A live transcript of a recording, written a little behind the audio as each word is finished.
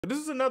This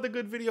is another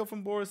good video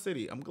from Boris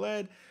City. I'm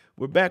glad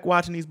we're back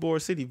watching these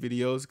Boris City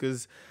videos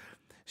because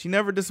she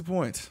never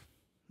disappoints.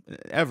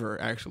 Ever,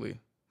 actually.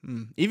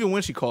 Even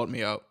when she called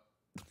me out.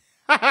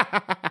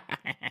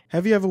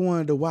 Have you ever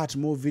wanted to watch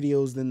more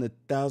videos than the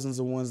thousands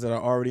of ones that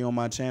are already on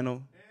my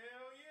channel?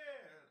 Hell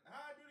yeah.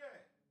 How'd I do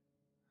that?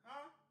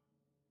 Huh?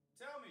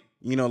 Tell me.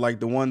 You know, like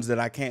the ones that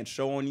I can't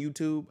show on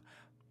YouTube?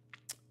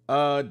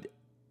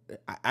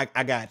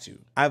 I got you.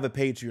 I have a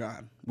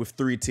Patreon with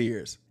 3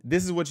 tiers.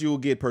 This is what you will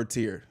get per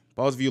tier.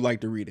 Pause if you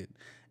like to read it.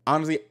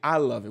 Honestly, I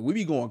love it. We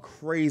be going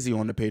crazy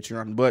on the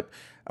Patreon, but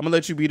I'm gonna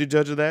let you be the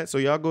judge of that. So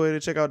y'all go ahead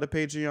and check out the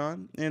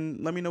Patreon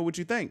and let me know what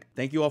you think.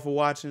 Thank you all for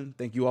watching.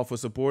 Thank you all for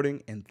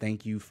supporting, and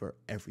thank you for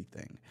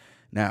everything.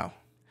 Now,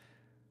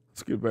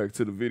 let's get back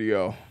to the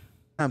video.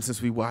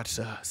 Since we watched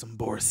some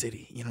Boris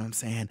City, you know what I'm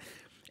saying?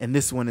 And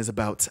this one is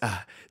about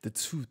the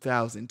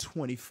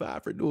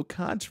 2025 renewal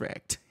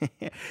contract.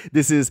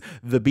 This is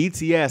the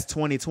BTS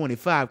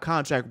 2025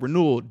 contract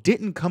renewal.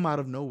 Didn't come out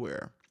of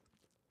nowhere.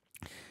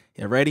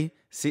 You ready?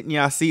 Sit in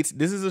y'all seats.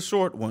 This is a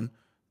short one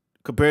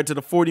compared to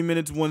the 40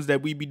 minutes ones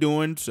that we be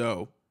doing.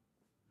 So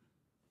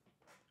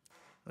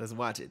let's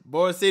watch it.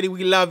 Boris City,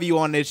 we love you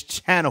on this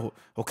channel.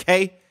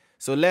 Okay?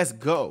 So let's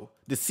go.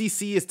 The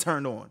CC is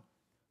turned on.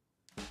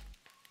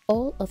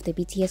 All of the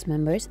BTS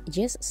members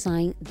just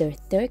signed their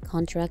 3rd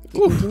contract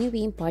to continue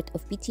being part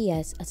of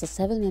BTS as a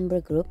 7-member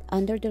group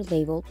under their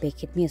label Big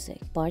Hit Music,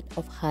 part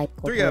of HYBE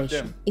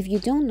Corporation. If you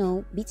don't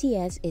know,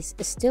 BTS is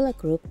still a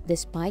group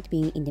despite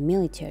being in the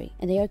military,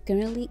 and they are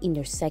currently in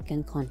their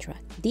 2nd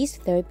contract. This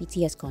 3rd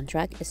BTS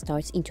contract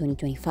starts in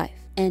 2025.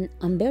 And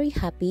I'm very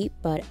happy,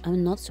 but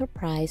I'm not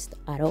surprised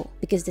at all,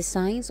 because the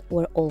signs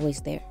were always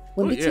there.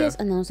 When BTS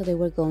announced that they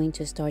were going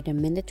to start their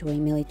mandatory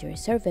military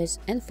service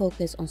and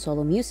focus on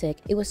solo music,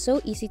 it was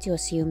so easy to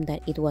assume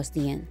that it was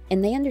the end.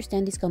 And I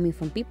understand this coming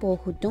from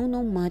people who don't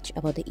know much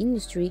about the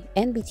industry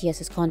and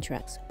BTS's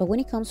contracts, but when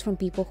it comes from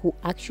people who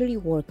actually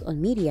work on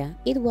media,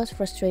 it was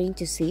frustrating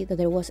to see that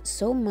there was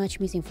so much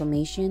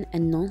misinformation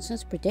and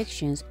nonsense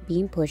predictions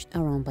being pushed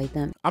around by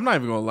them. I'm not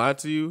even gonna lie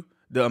to you.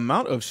 The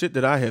amount of shit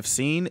that I have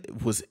seen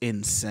was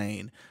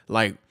insane.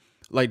 Like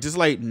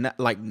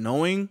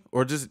knowing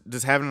or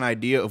just having an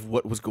idea of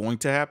what was going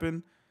to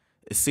happen,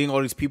 seeing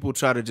all these people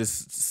try to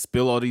just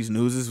spill all these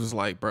newses was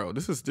like, bro,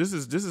 this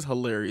is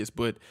hilarious.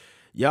 But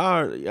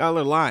y'all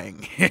are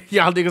lying.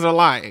 Y'all niggas are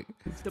lying.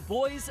 The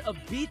boys of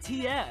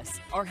BTS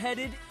are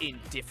headed in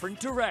different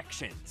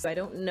directions. I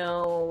don't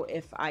know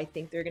if I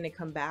think they're gonna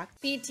come back.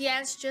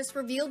 BTS just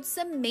revealed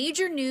some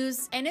major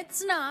news, and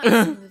it's not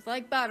smooth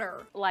like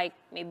butter. Like,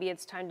 maybe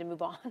it's time to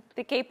move on.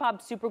 The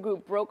K-pop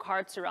supergroup broke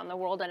hearts around the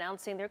world,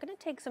 announcing they're going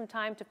to take some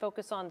time to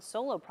focus on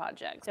solo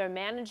projects. Their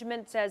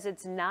management says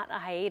it's not a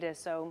hiatus,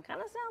 so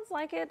kind of sounds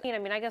like it. I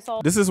mean, I guess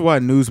all— This is why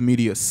news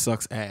media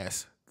sucks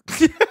ass.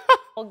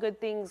 all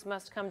good things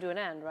must come to an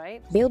end,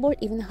 right? Billboard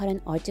even had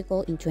an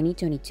article in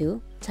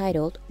 2022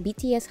 titled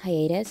BTS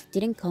hiatus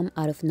didn't come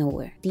out of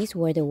nowhere. These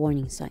were the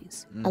warning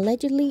signs.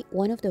 Allegedly,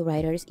 one of the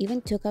writers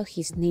even took out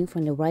his name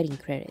from the writing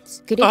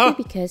credits. Could it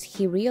be because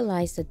he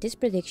realized that these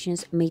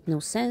predictions made no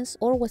sense,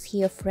 or was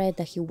he afraid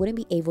that he wouldn't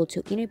be able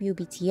to interview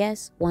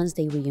BTS once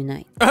they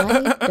reunite?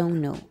 I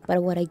don't know,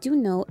 but what I do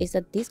know is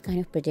that these kind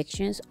of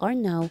predictions are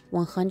now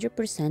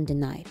 100%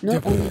 denied,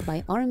 not only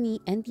by ARMY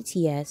and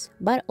BTS,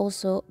 but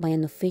also by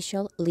an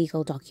official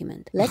legal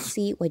document. Let's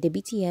see why the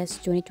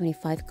BTS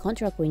 2025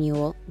 contract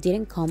renewal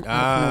didn't come out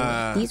of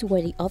nowhere. These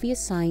were the obvious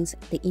signs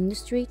the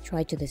industry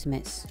tried to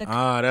dismiss.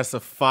 That's a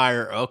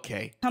fire.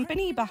 Okay.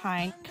 Company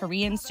behind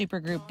Korean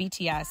supergroup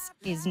BTS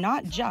is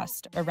not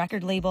just a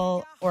record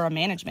label or a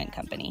management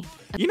company.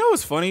 You know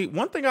what's funny?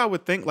 One thing I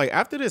would think, like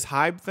after this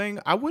HYBE thing,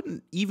 I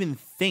wouldn't even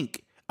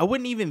think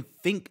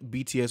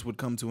BTS would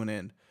come to an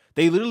end.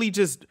 They're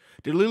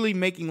literally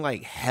making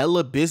like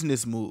hella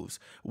business moves.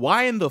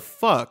 Why in the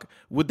fuck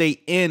would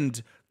they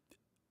end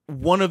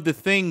one of the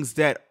things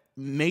that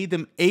made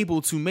them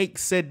able to make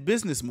said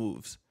business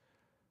moves?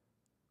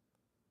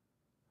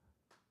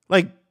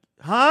 Like,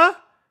 huh?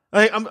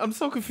 Like, I'm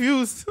so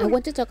confused. I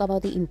want to talk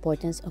about the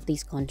importance of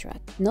this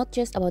contract, not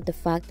just about the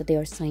fact that they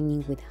are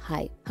signing with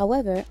HYBE.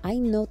 However, I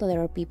know that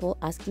there are people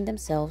asking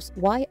themselves,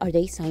 why are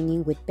they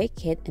signing with Big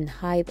Hit and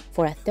HYBE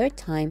for a 3rd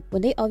time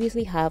when they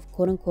obviously have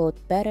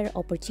quote-unquote better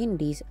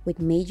opportunities with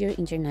major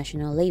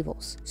international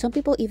labels? Some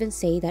people even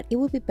say that it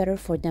would be better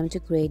for them to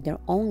create their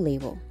own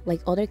label,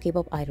 like other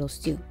K-pop idols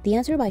do. The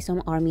answer by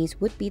some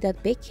armies would be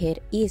that Big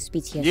Hit is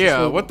BTS's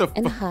label,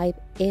 and HYBE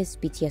is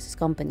BTS's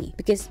company,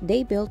 because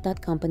they built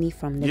that company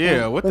from the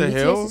ground. What when the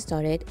hell? BTS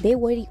started, they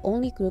were the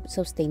only group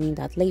sustaining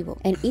that label,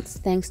 and it's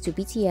thanks to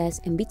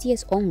BTS and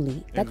BTS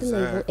only that the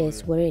label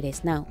is where it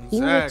is now.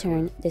 In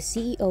return, the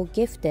CEO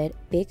gifted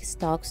big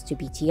stocks to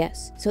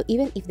BTS, so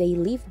even if they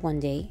leave one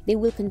day, they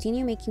will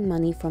continue making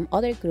money from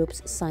other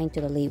groups signed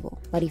to the label.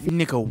 But if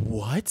Nigga,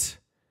 what?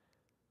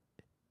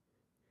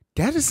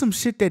 That is some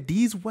shit that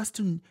these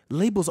Western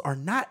labels are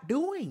not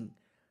doing.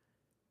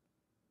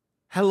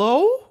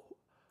 Hello?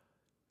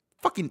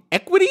 Fucking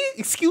equity?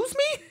 Excuse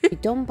me? If you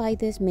don't buy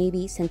this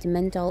maybe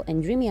sentimental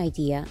and dreamy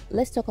idea,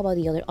 let's talk about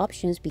the other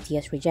options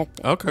BTS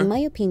rejected. Okay. In my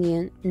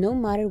opinion, no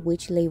matter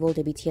which label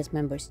the BTS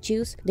members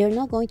choose, they're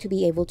not going to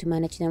be able to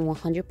manage them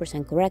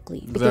 100%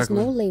 correctly, because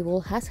no label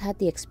has had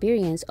the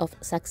experience of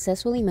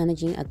successfully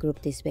managing a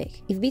group this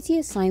big. If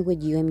BTS signed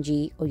with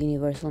UMG or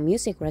Universal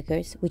Music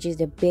Records, which is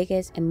the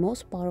biggest and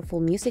most powerful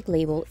music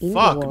label in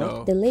the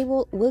world, the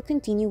label will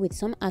continue with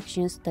some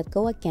actions that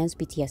go against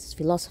BTS's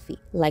philosophy,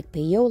 like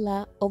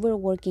payola,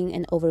 overworking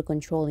and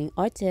over-controlling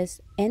artists,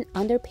 and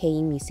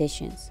underpaying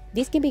musicians.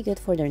 This can be good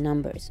for their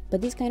numbers,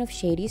 but this kind of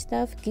shady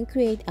stuff can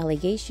create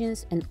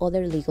allegations and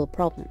other legal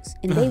problems,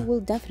 and they will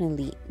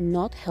definitely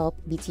not help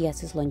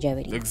BTS's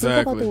longevity.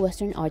 Exactly. Think about the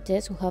Western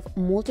artists who have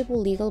multiple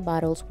legal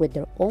battles with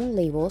their own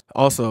labels.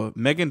 Also,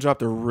 Megan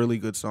dropped a really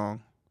good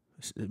song.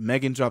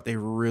 Megan dropped a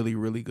really,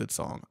 really good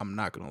song. I'm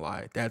not gonna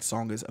lie. That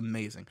song is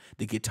amazing.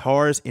 The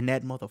guitars in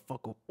that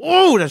motherfucker.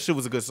 Oh, that shit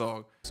was a good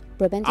song.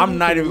 I'm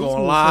not even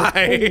gonna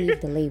lie.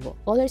 Leave the label.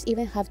 Others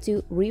even have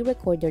to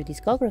re-record their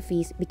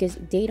discographies because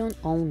they don't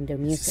own their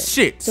music.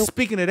 Shit. So,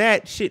 speaking of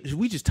that, shit,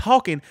 we just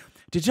talking.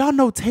 Did y'all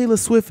know Taylor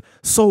Swift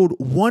sold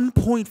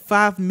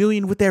 1.5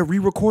 million with that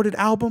re-recorded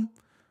album?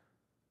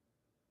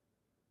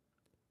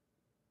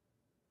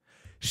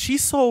 She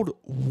sold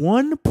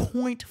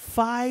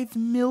 1.5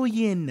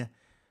 million.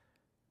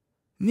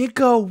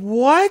 Nigga,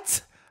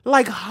 what?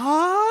 Like,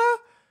 huh?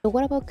 So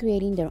what about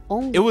creating their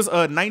own? It was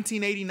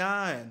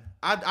 1989.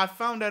 I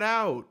found that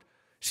out.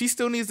 She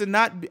still needs to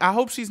not. I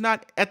hope she's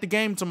not at the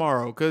game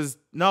tomorrow, because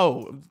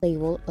no.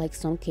 Label like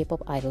some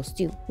K-pop idols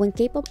do. When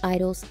K-pop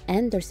idols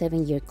end their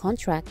 7-year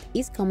contract,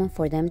 it's common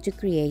for them to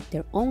create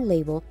their own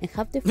label and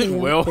have the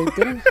freedom they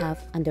didn't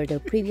have under their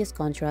previous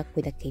contract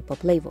with a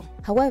K-pop label.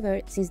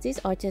 However, since these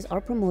artists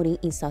are promoting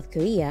in South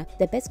Korea,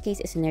 the best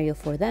case scenario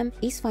for them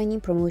is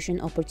finding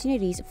promotion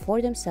opportunities for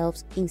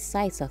themselves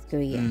inside South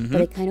Korea. But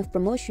the kind of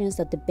promotions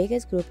that the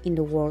biggest group in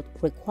the world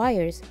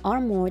requires are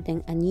more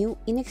than a new,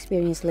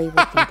 inexperienced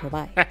label can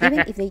provide. Even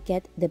if they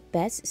get the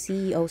best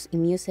CEOs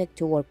in music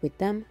to work with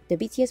them, the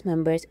BTS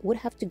members would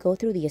have to go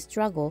through the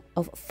struggle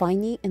of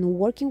finding and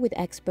working with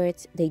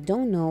experts they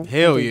don't know and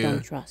they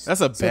don't trust.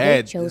 That's a so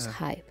bad. They chose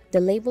Hype,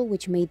 the label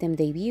which made them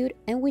debut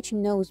and which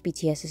knows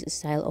BTS's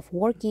style of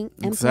working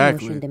and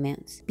promotion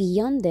demands.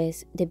 Beyond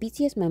this, the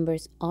BTS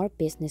members are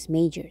business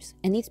majors,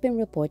 and it's been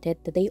reported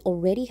that they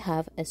already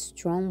have a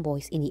strong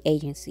voice in the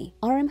agency.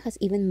 RM has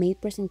even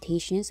made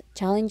presentations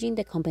challenging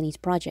the company's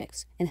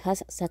projects and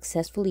has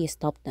successfully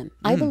stopped them.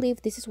 I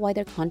believe this is why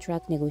their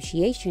contract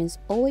negotiations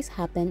always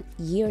happen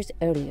years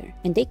earlier,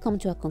 and they come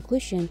to a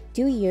conclusion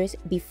 2 years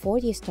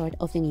before the start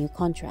of the new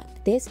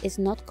contract. This is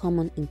not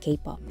common in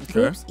K-pop.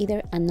 Groups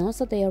either announce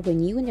that they are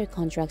renewing their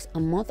contracts a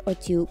month or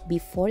two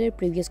before their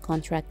previous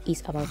contract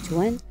is about to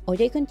end, or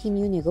they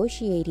continue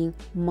negotiating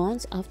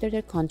months after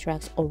their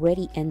contracts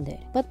already ended.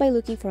 But by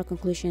looking for a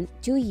conclusion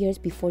 2 years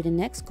before the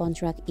next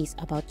contract is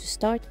about to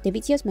start, the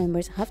BTS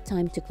members have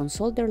time to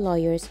consult their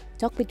lawyers,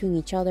 talk between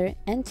each other,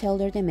 and tell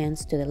their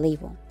demands to the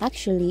label.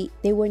 Actually,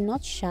 they were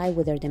not shy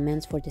with their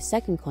demands for the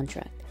second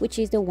contract, which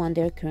is the one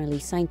they're currently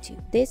signed to.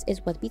 This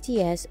is what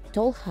BTS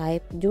told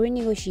Hype during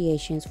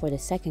negotiations for the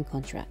second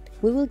contract.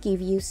 We will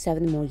give you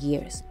 7 more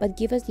years, but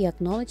give us the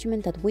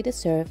acknowledgement that we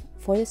deserve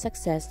for the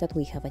success that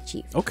we have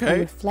achieved. And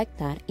reflect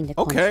that in the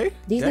contract.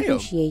 This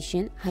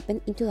negotiation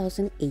happened in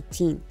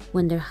 2018,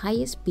 when their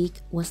highest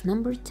peak was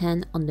number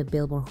 10 on the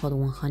Billboard Hot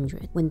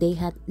 100, when they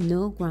had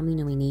no Grammy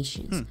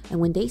nominations, and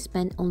when they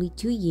spent only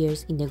 2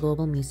 years in the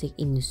global music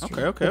industry.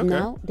 But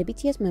now, the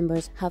BTS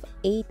members have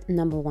 8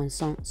 #1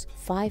 songs,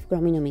 5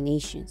 Grammy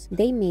nominations.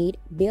 They made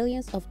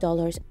billions of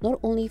dollars not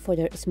only for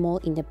their small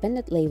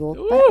independent label,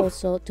 but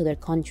also to their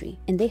country.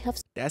 And they have...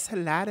 That's a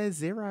lot of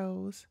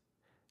zeros.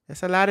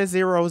 It's a lot of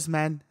zeros,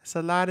 man. It's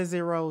a lot of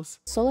zeros.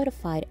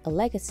 Solidified a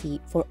legacy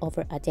for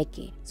over a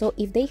decade. So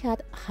if they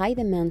had high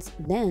demands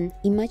then,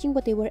 imagine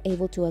what they were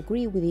able to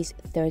agree with this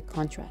third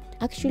contract.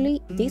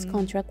 Actually, this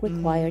contract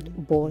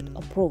required board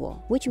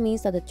approval, which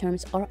means that the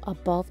terms are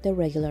above the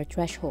regular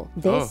threshold.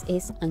 This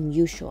is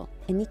unusual,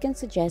 and it can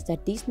suggest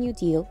that this new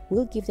deal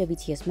will give the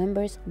BTS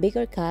members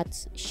bigger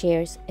cuts,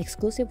 shares,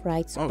 exclusive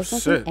rights, or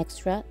something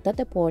extra that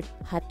the board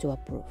had to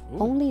approve.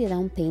 Only the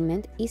down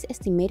payment is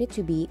estimated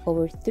to be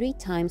over 3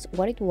 times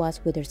what it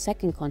was with their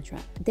second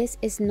contract. This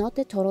is not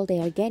the total they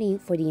are getting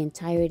for the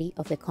entirety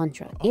of the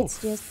contract. It's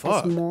just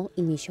a small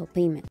initial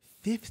payment.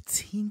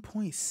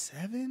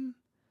 15.7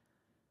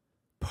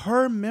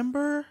 per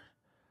member?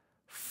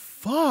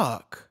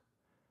 Fuck,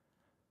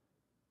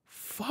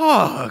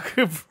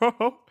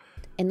 bro.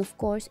 And of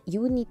course,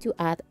 you would need to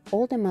add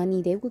all the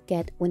money they will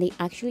get when they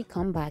actually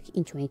come back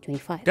in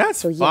 2025.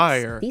 That's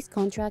fire. Yes, this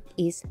contract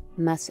is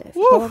massive,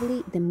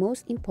 probably the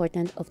most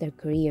important of their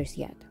careers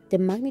yet. The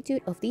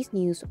magnitude of this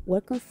news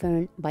were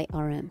confirmed by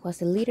RM, who as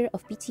the leader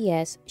of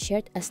BTS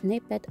shared a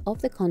snippet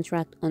of the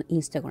contract on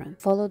Instagram,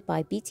 followed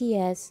by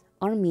BTS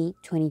Army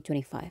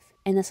 2025.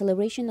 And as a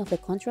celebration of the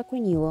contract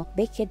renewal,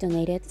 Big Hit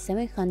donated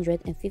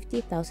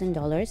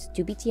 $750,000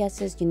 to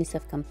BTS's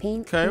UNICEF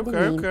campaign in the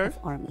name of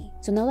ARMY.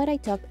 So now that I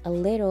talked a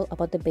little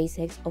about the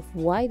basics of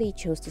why they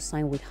chose to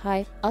sign with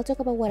HYBE, I'll talk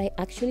about what I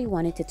actually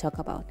wanted to talk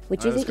about,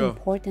 which is the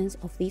importance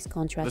of these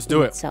contracts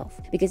in itself.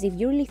 Because if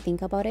you really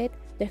think about it,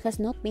 there has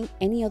not been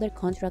any other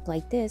contract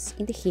like this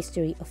in the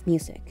history of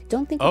music.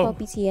 Don't think about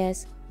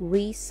BTS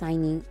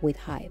re-signing with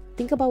HYBE.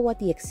 Think about what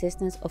the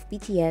existence of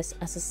BTS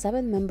as a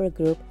 7-member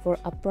group for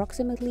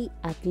approximately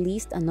at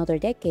least another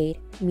decade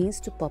means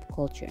to pop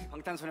culture.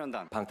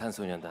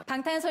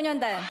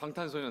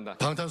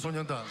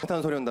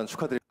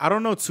 I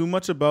don't know too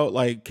much about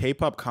like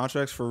K-pop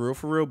contracts for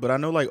real, but I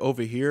know like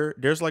over here,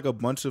 there's like a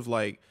bunch of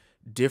like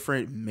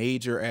different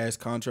major ass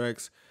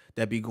contracts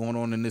that be going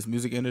on in this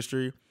music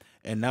industry.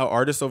 And now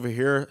artists over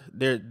here,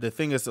 the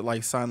thing is to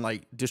like sign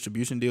like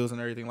distribution deals and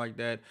everything like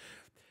that.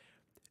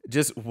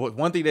 Just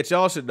one thing that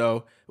y'all should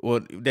know,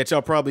 well, that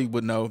y'all probably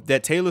would know,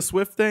 that Taylor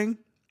Swift thing,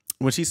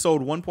 when she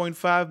sold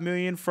 1.5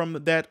 million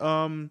from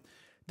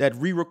that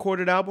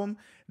re-recorded album,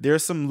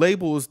 there's some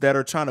labels that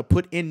are trying to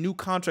put in new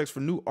contracts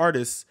for new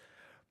artists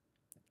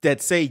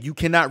that say you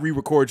cannot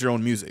re-record your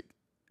own music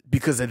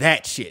because of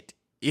that shit.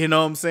 You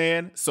know what I'm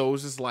saying? So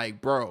it's just like,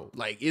 bro,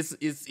 like it's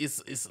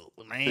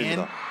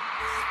man.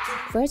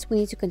 First, we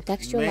need to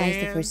contextualize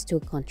the first two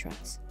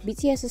contracts.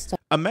 BTS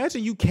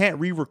imagine you can't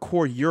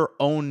re-record your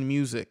own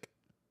music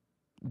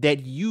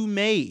that you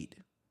made.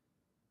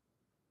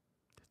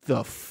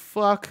 The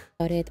fuck?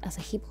 Started as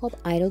a hip-hop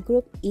idol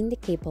group in the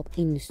K-pop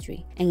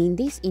industry, and in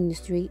this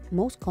industry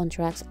most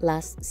contracts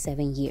last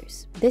 7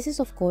 years. This is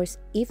of course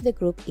if the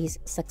group is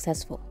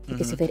successful,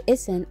 because if it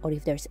isn't, or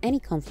if there's any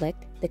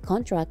conflict, the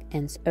contract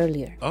ends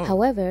earlier.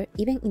 However,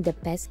 even in the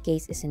best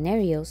case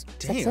scenarios,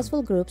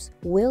 successful groups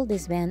will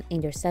disband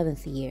in their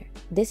 7th year.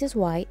 This is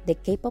why the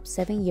K-pop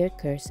 7-year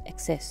curse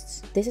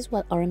exists. This is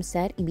what RM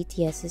said in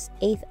BTS's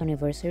 8th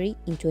anniversary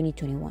in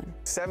 2021.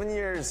 7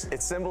 years,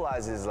 it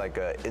symbolizes like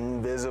an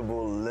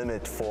invisible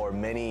limit for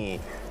many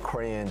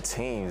Korean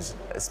teams,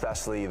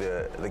 especially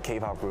the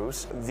K-pop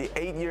groups. The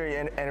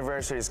 8-year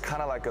anniversary is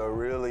kind of like a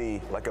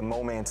really like a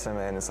momentum,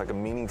 and it's like a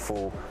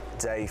meaningful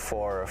day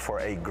for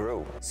a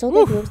group. So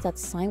the groups that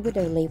sign with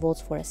their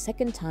labels for a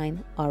second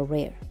time are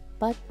rare,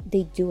 but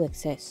they do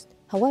exist.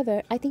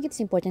 However, I think it's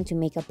important to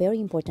make a very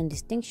important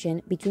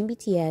distinction between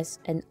BTS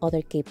and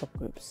other K-pop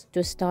groups.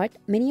 To start,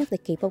 many of the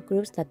K-pop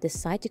groups that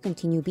decide to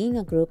continue being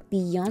a group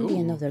beyond the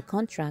end of their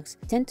contracts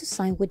tend to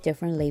sign with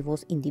different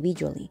labels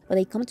individually, but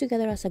they come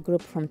together as a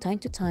group from time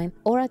to time,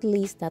 or at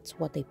least that's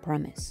what they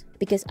promise.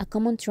 Because a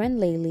common trend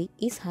lately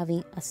is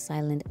having a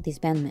silent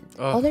disbandment.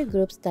 Other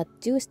groups that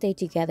do stay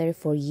together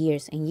for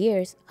years and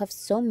years have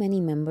so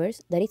many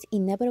members that it's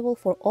inevitable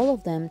for all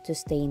of them to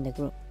stay in the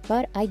group.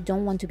 But I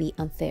don't want to be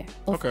unfair.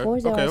 Of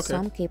course, there are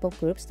some K-pop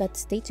groups that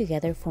stay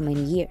together for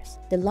many years.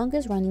 The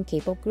longest running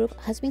K-pop group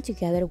has been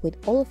together with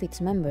all of its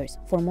members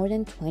for more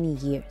than 20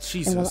 years.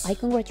 And while I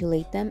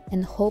congratulate them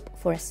and hope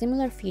for a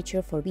similar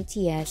future for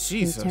BTS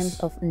in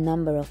terms of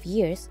number of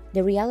years,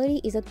 the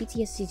reality is that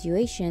BTS'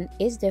 situation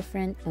is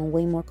different and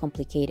way more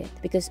complicated,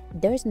 because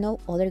there's no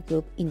other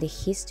group in the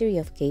history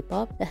of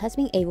K-pop that has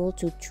been able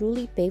to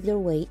truly pave their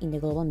way in the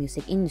global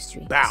music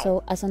industry.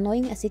 So as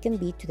annoying as it can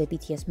be to the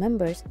BTS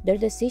members, their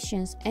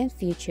decisions and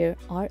future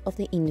are of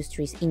the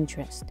industry's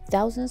interest.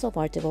 Thousands of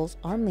articles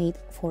are made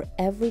for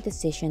every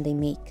decision they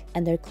make,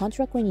 and their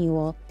contract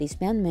renewal,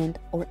 disbandment,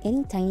 or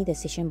any tiny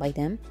decision by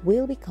them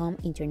will become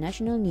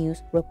international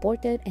news,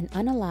 reported and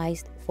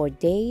analyzed for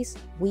days,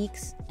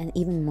 weeks, and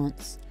even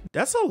months.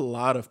 That's a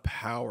lot of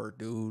power,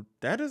 dude.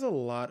 That is a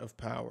lot of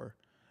power.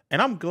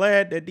 And I'm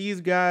glad that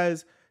these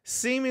guys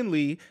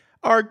seemingly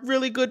are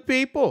really good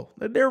people.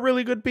 They're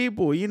really good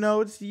people. You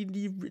know,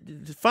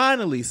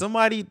 finally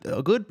somebody,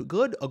 a good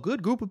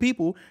group of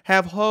people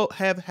have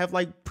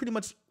like pretty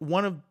much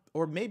one of,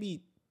 or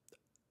maybe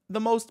the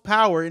most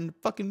power in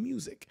fucking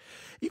music.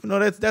 Even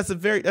though that's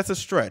a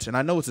stretch, and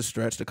I know it's a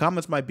stretch. The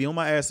comments might be on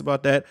my ass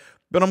about that,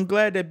 but I'm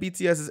glad that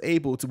BTS is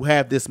able to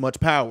have this much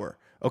power.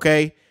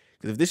 Okay.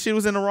 Because if this shit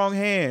was in the wrong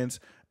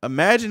hands,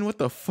 imagine what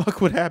the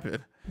fuck would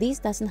happen. This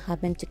doesn't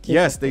happen to K-pop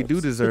Yes, they do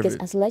groups, deserve because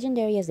it. as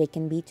legendary as they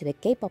can be to the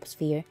K-pop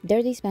sphere,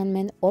 their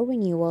disbandment or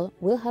renewal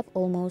will have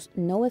almost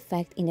no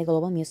effect in the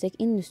global music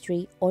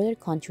industry or their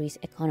country's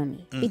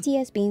economy.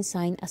 BTS being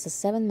signed as a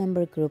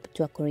 7-member group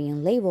to a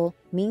Korean label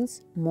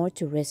means more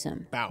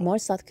tourism, more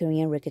South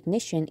Korean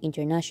recognition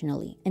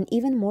internationally, and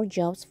even more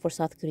jobs for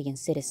South Korean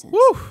citizens.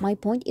 My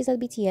point is that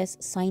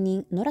BTS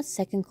signing not a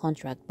second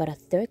contract but a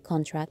third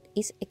contract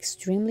is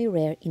extremely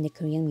rare in the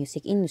Korean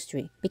music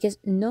industry, because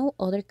no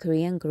other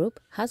Korean group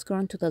has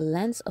grown to the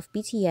lengths of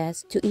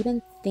BTS to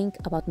even think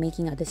about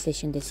making a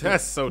decision this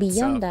way.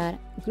 Beyond that,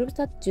 groups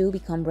that do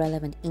become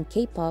relevant in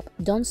K-pop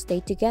don't stay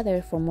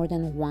together for more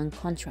than one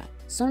contract.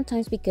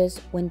 Sometimes because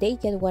when they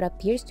get what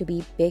appears to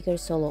be bigger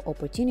solo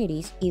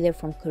opportunities, either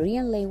from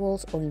Korean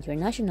labels or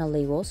international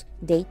labels,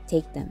 they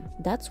take them.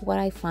 That's what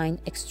I find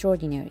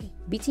extraordinary.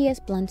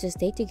 BTS plans to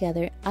stay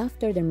together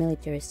after their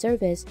military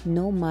service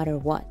no matter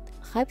what.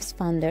 HYBE's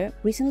founder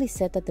recently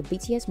said that the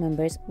BTS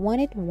members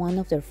wanted one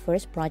of their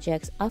first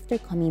projects after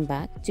coming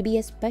back to be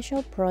a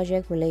special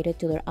project related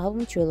to their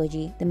album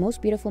trilogy, The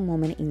Most Beautiful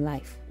Moment in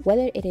Life,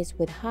 whether it is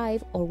with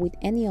HYBE or with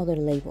any other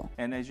label.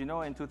 And as you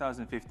know, in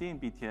 2015,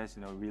 BTS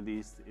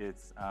released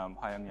its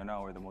화양연화,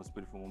 or The Most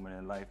Beautiful Moment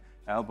in Life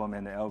album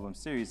and the album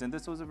series, and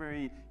this was a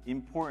very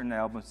important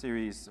album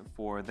series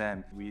for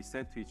them. We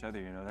said to each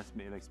other,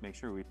 let's make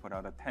sure we put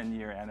out a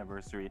 10-year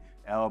anniversary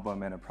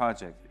album and a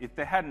project. If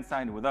they hadn't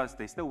signed with us,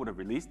 they still would have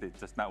released it,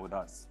 just not with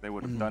us. They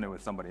would have done it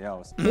with somebody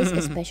else.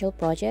 This special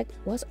project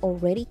was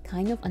already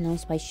kind of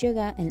announced by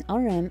Suga and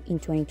RM in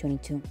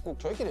 2022. 꼭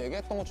저희끼리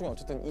얘기했던 것 중에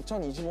어쨌든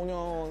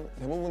 2025년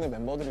대부분의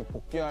멤버들이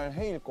복귀할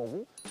해일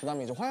거고,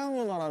 그다음에 이제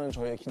화양연화라는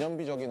저희의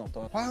기념비적인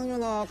어떤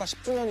화양연화가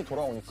 10주년이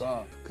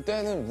돌아오니까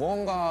그때는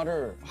무언가를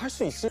할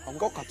수 있을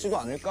것 같지도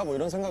않을까 뭐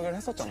이런 생각을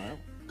했었잖아요.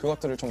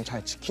 그것들을 좀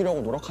잘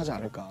지키려고 노력하지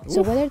않을까.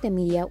 So whether the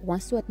media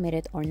wants to admit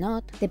it or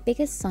not, the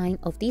biggest sign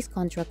of this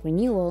contract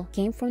renewal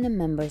came from the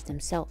members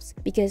themselves,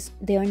 because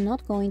they are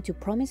not going to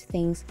promise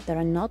things that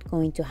are not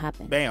going to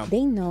happen. Bam.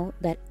 They know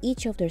that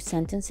each of their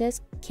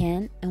sentences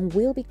can and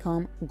will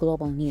become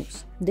global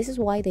news. This is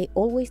why they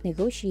always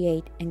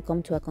negotiate and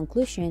come to a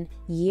conclusion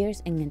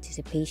years in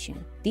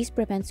anticipation. This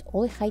prevents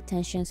all high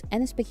tensions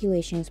and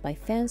speculations by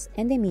fans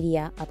and the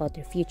media about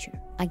their future.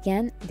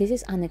 Again, this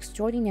is an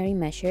extraordinary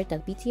measure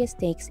that BTS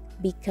takes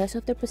because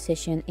of their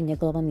position in the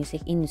global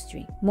music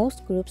industry.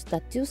 Most groups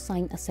that do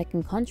sign a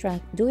second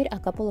contract do it a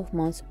couple of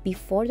months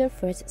before their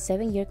first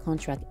 7-year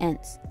contract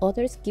ends.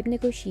 Others keep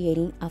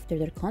negotiating after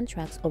their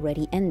contracts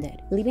already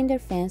ended, leaving their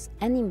fans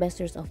and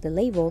investors of the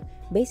label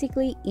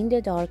basically in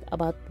the dark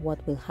about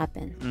what will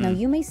happen. Now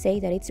you may say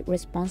that it's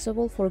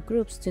responsible for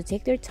groups to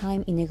take their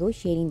time in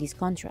negotiating these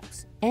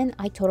contracts. And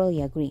I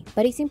totally agree.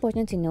 But it's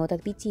important to know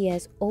that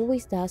BTS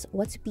always does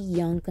what's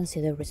beyond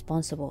considered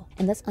responsible.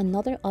 And that's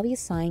another obvious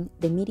sign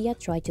the media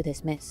try to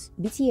dismiss.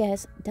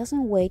 BTS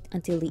doesn't wait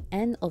until the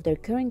end of their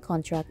current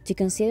contract to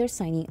consider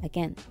signing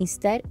again.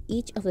 Instead,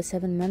 each of the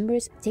 7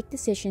 members take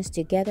decisions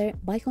together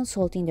by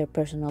consulting their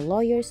personal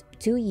lawyers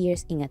 2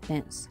 years in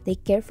advance. They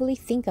carefully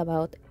think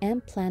about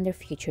and plan their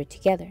future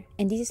together.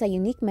 And this is a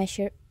unique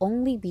measure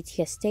only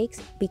BTS takes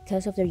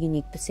because of their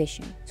unique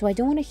position. So I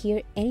don't want to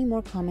hear any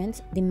more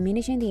comments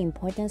diminishing the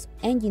importance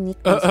and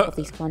uniqueness of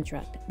this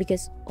contract,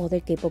 because other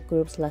K-pop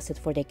groups lasted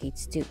for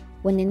decades too.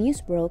 When the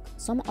news broke,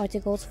 some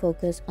articles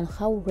focused on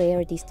how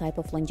rare this type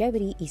of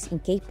longevity is in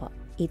K-pop.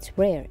 It's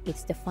rare,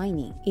 it's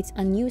defining, it's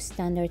a new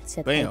standard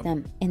set by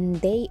them,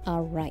 and they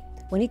are right.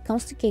 When it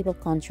comes to K-pop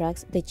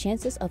contracts, the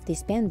chances of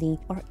disbanding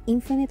are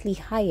infinitely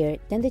higher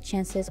than the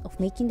chances of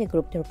making the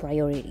group their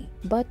priority.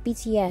 But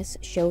BTS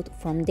showed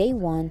from day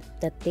one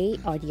that they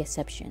are the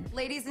exception.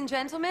 Ladies and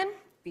gentlemen,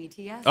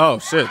 BTS. Oh,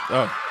 shit.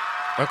 Oh,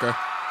 okay.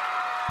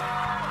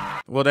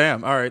 Well,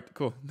 damn. All right,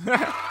 cool.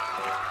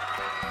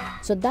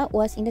 So that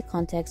was in the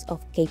context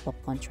of K-pop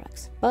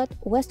contracts. But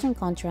Western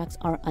contracts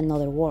are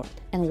another world,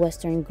 and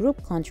Western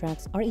group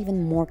contracts are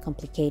even more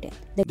complicated.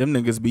 Them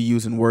niggas be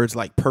using words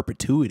like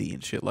perpetuity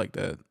and shit like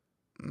that.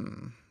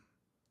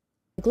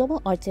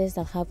 Global artists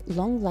that have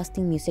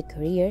long-lasting music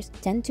careers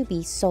tend to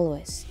be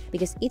soloists,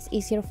 because it's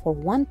easier for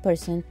one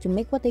person to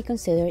make what they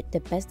consider the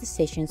best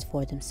decisions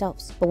for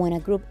themselves. But when a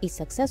group is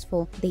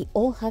successful, they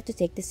all have to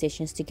take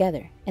decisions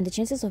together, and the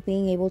chances of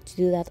being able to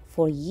do that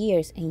for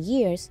years and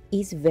years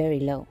is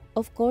very low.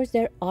 Of course,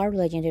 there are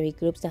legendary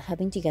groups that have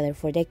been together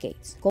for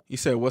decades. You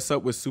said, what's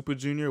up with Super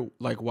Junior?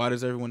 Like, why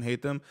does everyone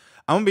hate them?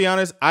 I'm gonna be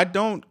honest, I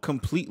don't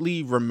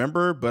completely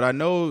remember, but I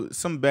know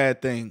some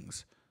bad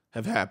things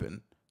have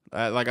happened.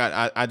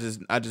 I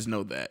just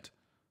know that.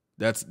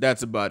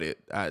 That's about it.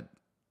 I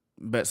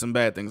bet some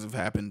bad things have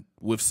happened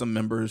with some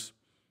members.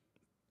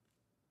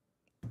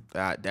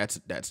 That's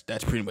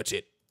pretty much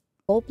it.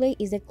 Coldplay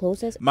is the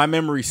closest. My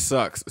memory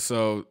sucks,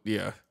 so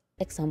yeah.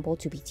 Example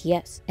to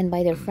BTS, and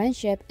by their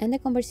friendship and the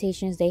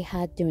conversations they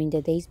had during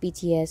the days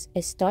BTS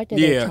started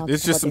their talks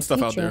there's just about some the stuff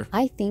future, out there.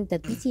 I think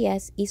that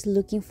BTS is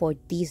looking for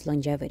this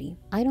longevity.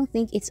 I don't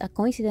think it's a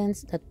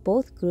coincidence that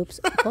both groups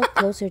got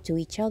closer to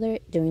each other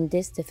during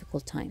this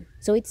difficult time.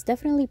 So it's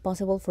definitely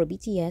possible for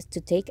BTS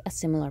to take a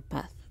similar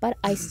path. But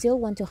I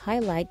still want to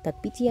highlight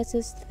that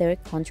BTS's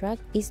third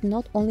contract is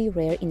not only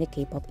rare in the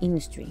K-pop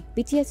industry.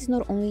 BTS is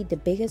not only the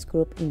biggest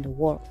group in the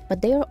world,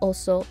 but they are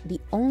also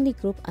the only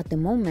group at the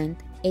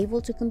moment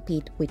able to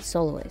compete with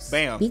soloists.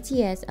 Bam.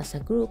 BTS as a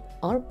group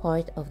are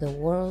part of the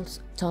world's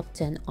top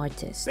 10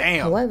 artists.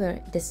 Bam.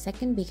 However, the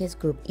second biggest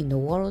group in the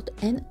world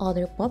and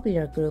other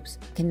popular groups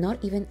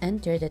cannot even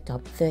enter the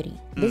top 30.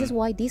 This is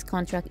why this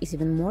contract is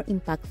even more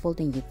impactful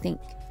than you think.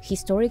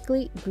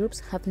 Historically, groups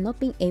have not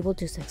been able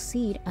to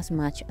succeed as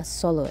much as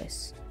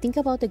soloists. Think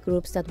about the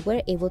groups that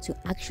were able to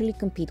actually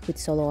compete with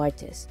solo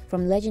artists,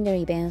 from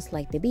legendary bands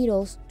like the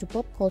Beatles to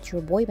pop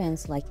culture boy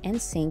bands like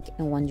NSYNC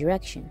and One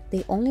Direction.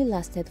 They only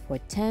lasted for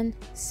 10,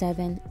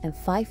 7, and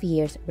 5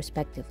 years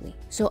respectively.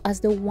 So as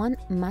the one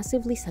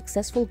massively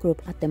successful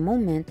group at the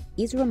moment,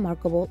 it's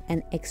remarkable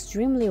and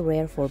extremely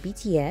rare for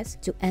BTS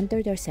to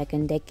enter their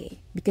second decade,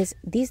 because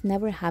this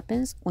never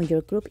happens when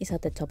your group is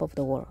at the top of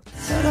the world.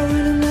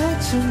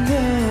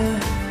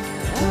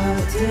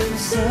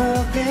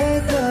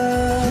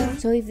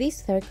 So if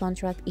this third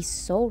contract is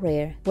so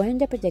rare, weren't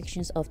the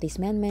predictions of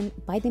disbandment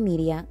by the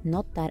media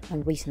not that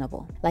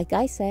unreasonable? Like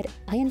I said,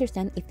 I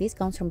understand if this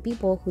comes from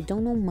people who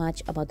don't know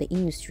much about the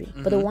industry,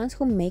 but the ones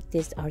who make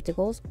these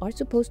articles are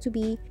supposed to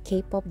be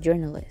K-pop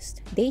journalists.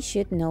 They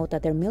should know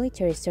that their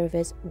military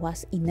service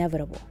was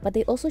inevitable, but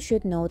they also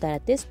should know that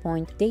at this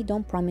point, they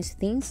don't promise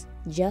things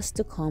just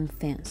to calm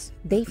fans.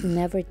 They've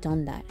never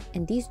done that,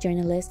 and these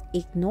journalists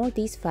ignore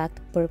this fact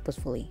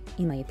purposefully,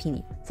 in my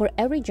opinion. For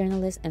every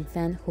journalist and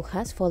fan who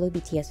has followed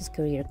BTS's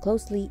career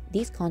closely,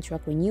 this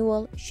contract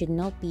renewal should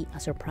not be a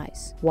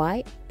surprise.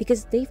 Why?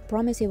 Because they've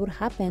promised it would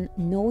happen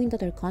knowing that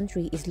their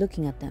country is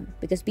looking at them,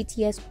 because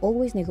BTS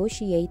always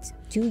negotiates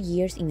 2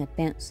 years in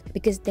advance,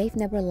 because they've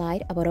never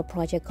lied about a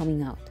project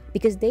coming out,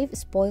 because they've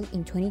spoiled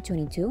in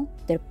 2022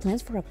 their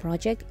plans for a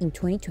project in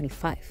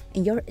 2025,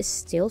 and you're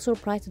still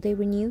surprised that they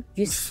renew?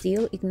 You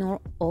still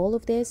ignore all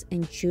of this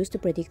and choose to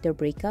predict their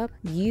breakup?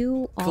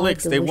 You are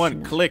clicks. They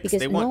want clicks. Because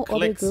they no want other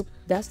clicks. group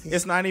does this.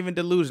 It's not even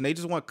delusion. They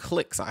just want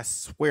clicks. I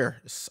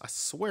swear. I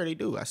swear they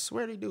do. I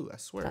swear they do. I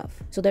swear.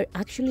 Stuff. So there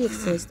actually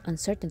exists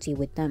uncertainty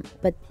with them,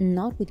 but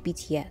not with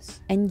BTS.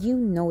 And you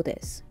know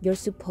this. You're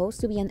supposed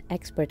to be an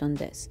expert on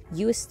this.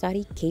 You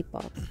study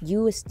K-pop.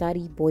 You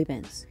study boy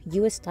bands.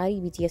 You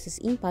study BTS's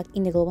impact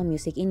in the global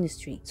music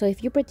industry. So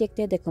if you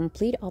predicted the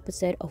complete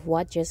opposite of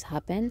what just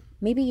happened,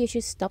 maybe you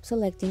should stop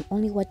selecting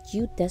only what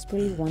you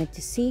desperately wanted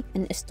to see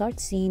and start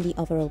seeing the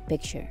overall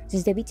picture.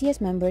 Since the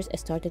BTS members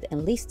started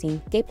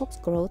enlisting, K-pop's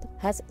growth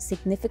has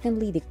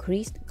significantly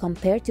decreased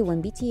compared to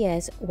when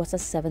BTS was a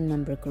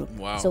 7-member group.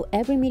 Wow. So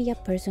every media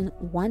person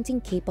wanting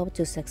K-pop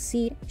to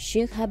succeed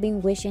should have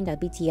been wishing that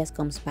BTS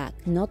comes back,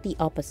 not the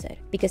opposite.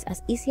 Because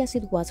as easy as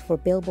it was for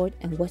Billboard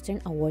and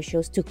Western award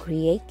shows to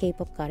create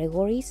K-pop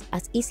categories,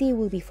 as easy it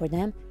will be for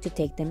them to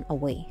take them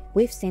away.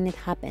 We've seen it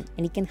happen,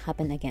 and it can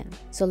happen again.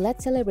 So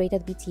let's celebrate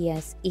that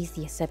BTS is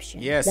the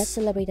exception. Yes. Let's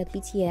celebrate that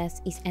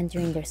BTS is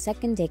entering their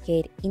second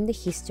decade in the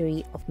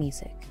history of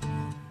music.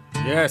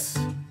 Yes.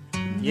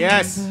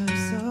 Yes.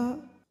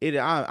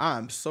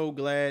 I'm so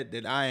glad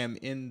that I am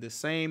in the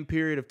same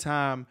period of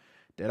time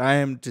that I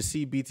am to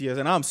see BTS.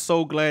 And I'm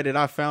so glad that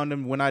I found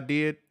them when I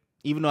did,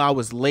 even though I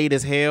was late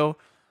as hell.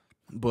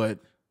 But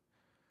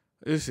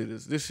this shit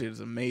is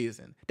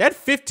amazing. That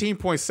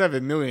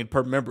 15.7 million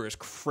per member is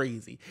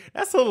crazy.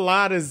 That's a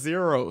lot of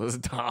zeros,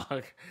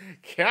 dog.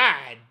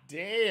 God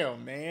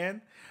damn,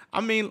 man.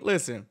 I mean,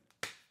 listen.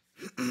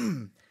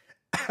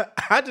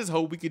 I just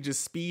hope we could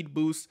just speed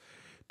boost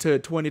to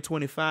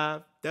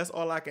 2025. That's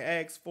all I can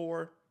ask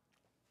for.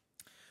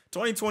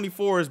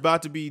 2024 is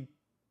about to be,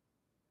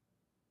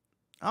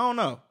 I don't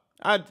know.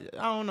 I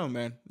don't know,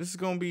 man. This is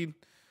gonna be,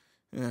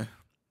 yeah.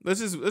 Let's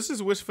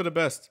just wish for the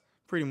best,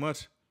 pretty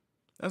much.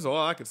 That's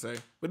all I could say.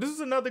 But this is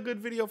another good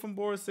video from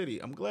Boris City.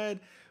 I'm glad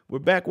we're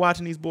back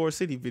watching these Boris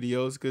City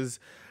videos because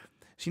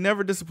she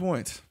never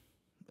disappoints.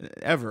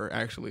 Ever,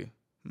 actually.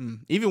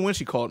 Even when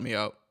she called me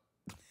out.